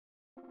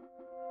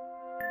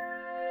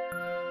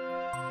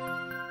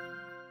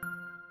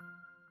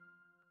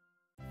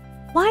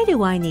Why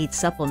do I need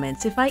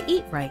supplements if I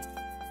eat right?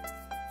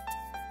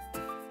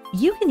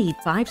 You can eat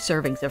 5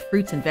 servings of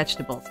fruits and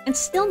vegetables and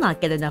still not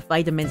get enough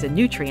vitamins and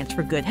nutrients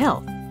for good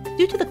health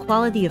due to the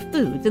quality of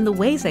foods and the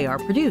ways they are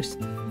produced.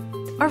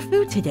 Our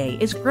food today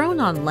is grown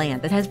on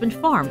land that has been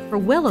farmed for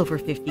well over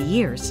 50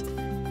 years.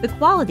 The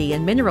quality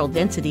and mineral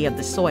density of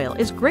the soil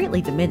is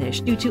greatly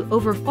diminished due to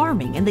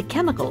over-farming and the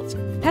chemicals,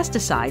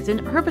 pesticides,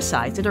 and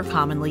herbicides that are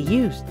commonly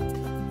used.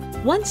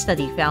 One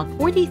study found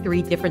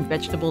 43 different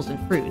vegetables and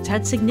fruits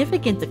had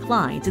significant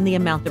declines in the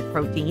amount of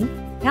protein,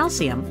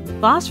 calcium,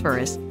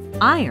 phosphorus,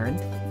 iron,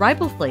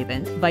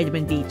 riboflavin,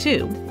 vitamin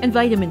B2, and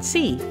vitamin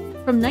C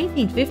from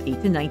 1950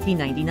 to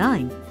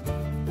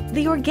 1999.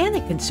 The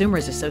Organic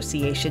Consumers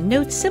Association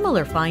notes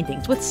similar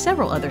findings with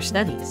several other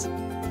studies.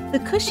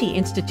 The Cushy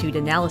Institute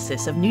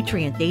analysis of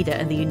nutrient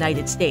data in the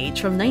United States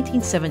from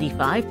 1975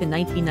 to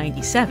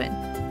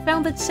 1997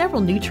 found that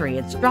several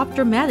nutrients dropped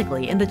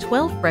dramatically in the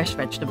 12 fresh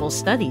vegetables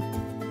studied.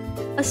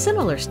 A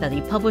similar study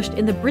published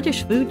in the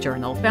British Food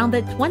Journal found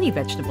that 20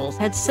 vegetables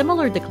had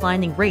similar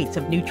declining rates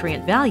of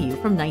nutrient value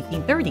from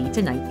 1930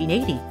 to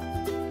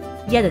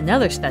 1980. Yet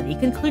another study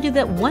concluded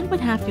that one would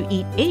have to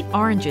eat 8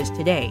 oranges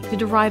today to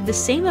derive the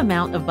same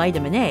amount of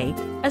vitamin A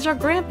as our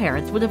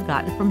grandparents would have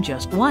gotten from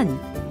just one.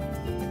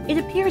 It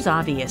appears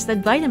obvious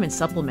that vitamin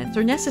supplements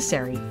are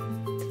necessary.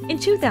 In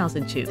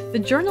 2002, the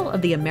Journal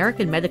of the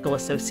American Medical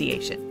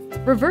Association,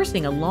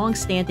 reversing a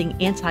long-standing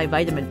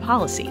anti-vitamin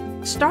policy,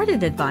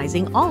 started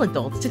advising all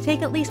adults to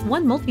take at least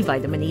 1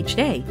 multivitamin each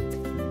day.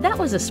 That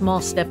was a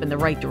small step in the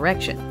right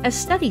direction, as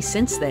studies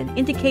since then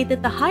indicate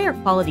that the higher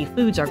quality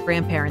foods our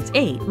grandparents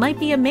ate might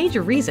be a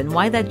major reason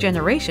why that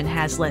generation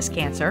has less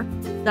cancer,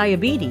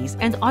 diabetes,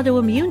 and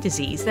autoimmune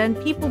disease than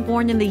people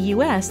born in the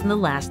U.S. in the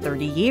last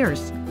 30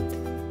 years.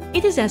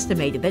 It is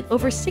estimated that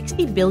over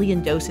 60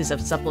 billion doses of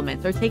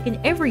supplements are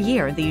taken every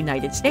year in the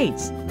United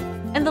States,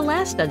 and the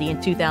last study in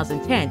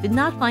 2010 did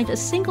not find a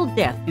single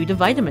death due to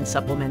vitamin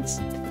supplements.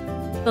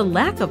 The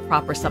lack of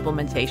proper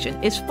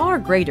supplementation is far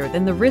greater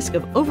than the risk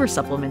of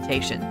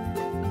oversupplementation.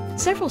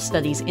 Several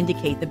studies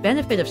indicate the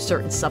benefit of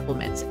certain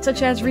supplements,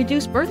 such as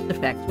reduced birth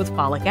defects with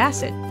folic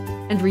acid,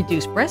 and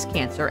reduced breast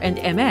cancer and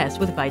MS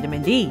with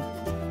vitamin D.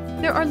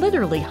 There are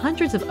literally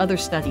hundreds of other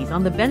studies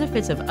on the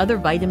benefits of other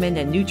vitamin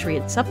and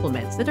nutrient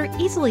supplements that are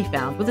easily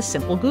found with a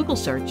simple Google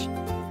search.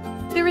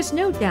 There is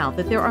no doubt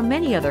that there are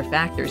many other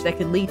factors that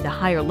could lead to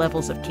higher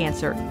levels of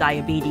cancer,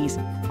 diabetes,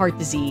 heart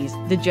disease,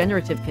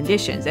 degenerative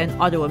conditions, and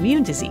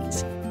autoimmune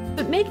disease.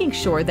 But making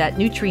sure that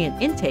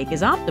nutrient intake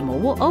is optimal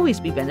will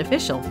always be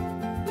beneficial.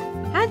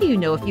 How do you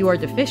know if you are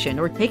deficient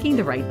or taking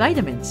the right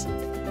vitamins?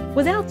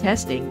 Without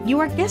testing,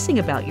 you are guessing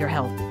about your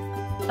health.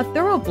 A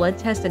thorough blood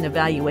test and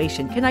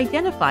evaluation can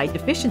identify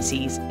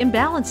deficiencies,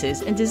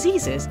 imbalances, and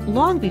diseases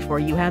long before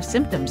you have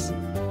symptoms.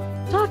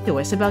 Talk to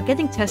us about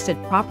getting tested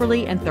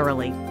properly and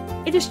thoroughly.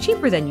 It is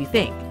cheaper than you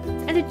think,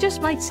 and it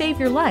just might save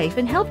your life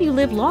and help you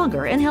live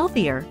longer and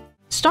healthier.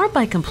 Start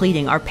by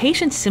completing our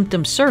Patient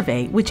Symptoms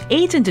Survey, which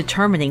aids in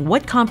determining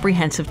what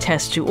comprehensive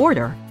tests to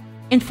order,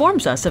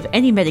 informs us of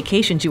any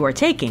medications you are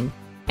taking,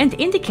 and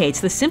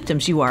indicates the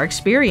symptoms you are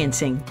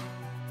experiencing.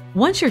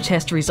 Once your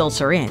test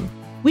results are in,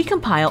 we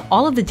compile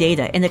all of the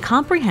data in a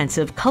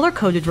comprehensive,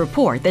 color-coded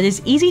report that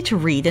is easy to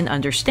read and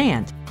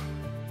understand.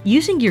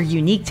 Using your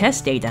unique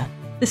test data,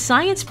 the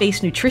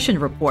Science-Based Nutrition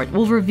Report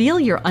will reveal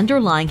your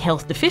underlying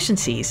health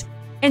deficiencies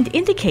and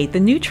indicate the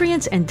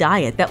nutrients and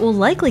diet that will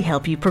likely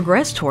help you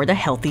progress toward a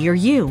healthier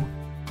you.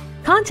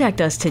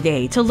 Contact us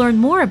today to learn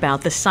more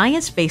about the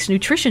Science-Based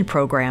Nutrition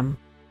Program.